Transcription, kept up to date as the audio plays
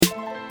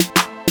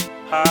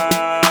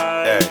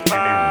Hey.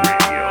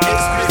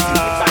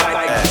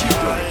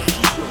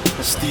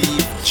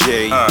 Steve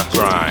J.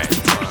 Brian.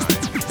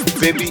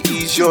 Baby,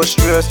 ease your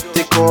stress,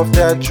 take off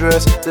that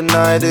dress. The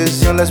night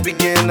is young, let's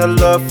begin a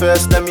love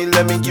fest. Let me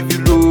give you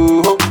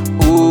love,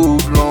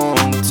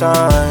 long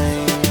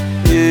time.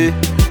 Yeah,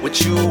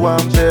 with you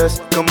I'm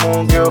best. Come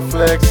on, girl,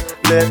 flex.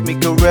 Let me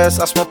caress.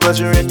 I smell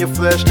pleasure in your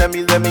flesh. Let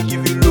me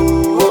give you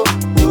love,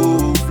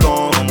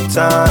 long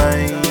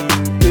time.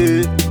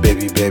 Yeah.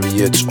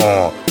 Baby, it's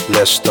on.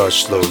 Let's start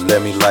slow.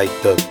 Let me light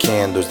the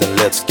candles, then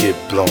let's get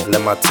blown.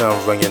 Let my tongue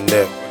run your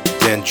neck,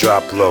 then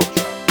drop low.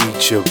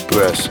 Eat your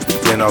breast,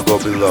 then I'll go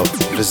below.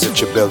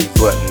 Visit your belly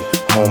button,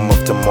 home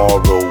of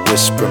tomorrow.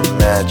 Whisper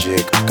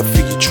magic, I can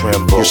feel you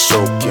tremble. You're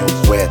soaking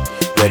wet,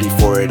 ready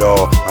for it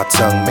all. My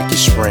tongue make you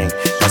spring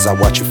as I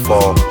watch you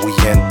fall. We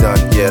ain't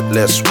done yet,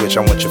 let's switch.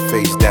 I want your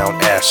face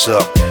down, ass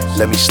up.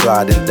 Let me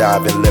slide and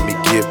dive and let me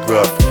get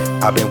rough.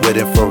 I've been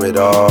waiting for it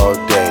all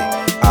day.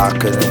 I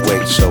couldn't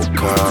wait, so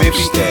come baby,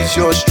 stay. Ease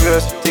your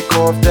stress, take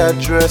off that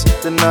dress.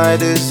 The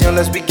night is young,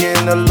 let's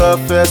begin a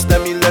love fest.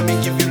 Let me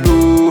give you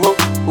love,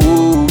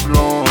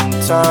 long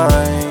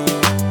time.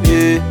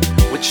 Yeah,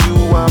 with you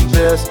I'm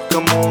best.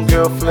 Come on,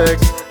 girl,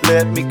 flex.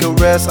 Let me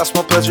caress. I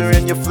smell pleasure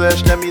in your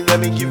flesh. Let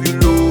me give you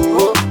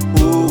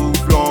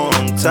love,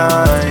 long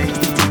time.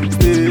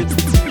 Yeah.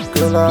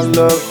 Girl, I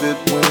love it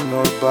when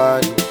our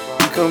body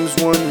becomes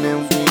one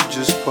and we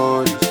just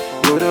party.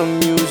 You're the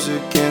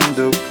music and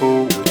the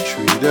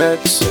poetry that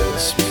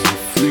sets me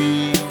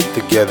free.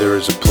 Together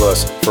is a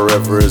plus,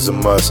 forever is a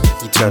must.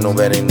 Eternal,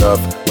 that ain't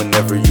enough,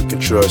 whenever you can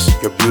trust.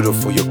 You're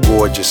beautiful, you're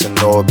gorgeous, and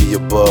all the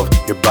above.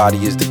 Your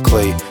body is the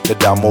clay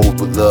that I mold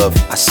with love.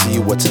 I see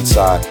what's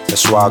inside,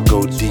 that's why I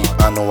go deep.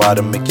 I know how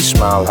to make you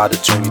smile, how to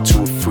turn you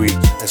to a freak.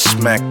 And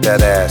smack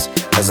that ass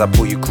as I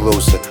pull you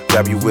closer.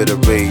 Grab you with a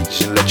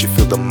rage and let you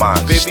feel the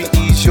monster. Baby,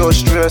 ease your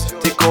stress,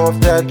 take off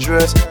that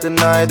dress. The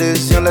night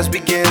is young, let's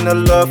begin a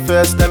love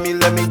fest. Let me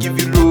give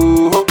you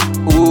love,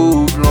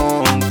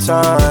 long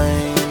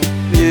time.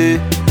 Yeah,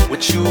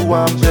 with you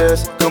I'm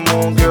best. Come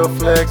on, girl,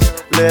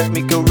 flex. Let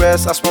me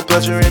caress. I smell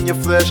pleasure in your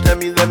flesh. Let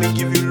me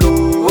give you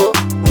love,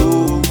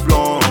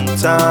 long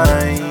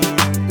time.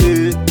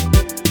 Yeah.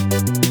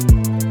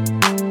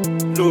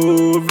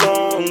 Love,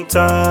 long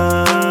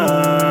time.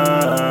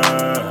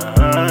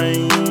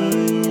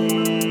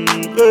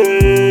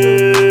 Yeah.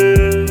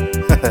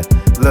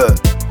 Look,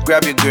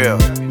 grab your girl,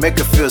 make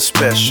her feel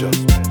special.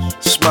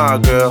 Smile,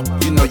 girl,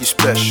 you know you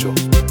special.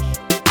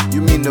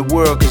 You mean the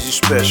world cause you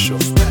special.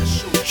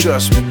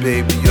 Trust me,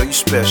 baby, yo, you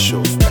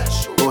special.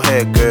 Go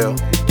ahead, girl,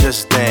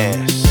 just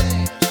dance.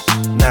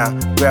 Now,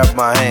 grab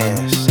my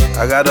hands.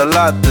 I got a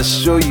lot to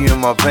show you in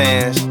my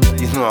pants.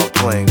 You know I'm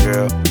playing,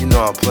 girl. You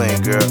know I'm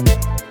playing, girl.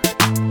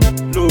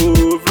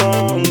 Love,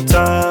 long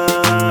time.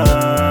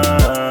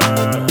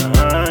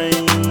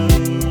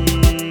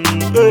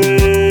 Hey.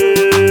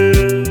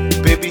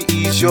 Baby,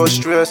 ease your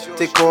stress,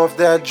 take off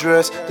that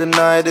dress. The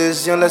night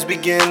is young, let's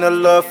begin a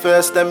love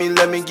fest. Let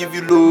me give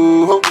you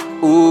love,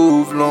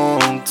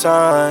 long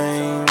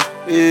time.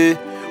 Yeah,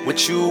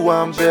 with you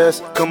I'm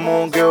best. Come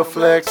on, girl,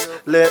 flex.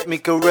 Let me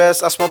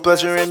caress. I smell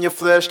pleasure in your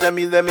flesh. Let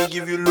me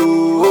give you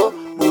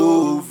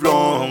love,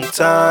 long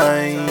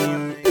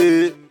time.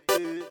 Yeah.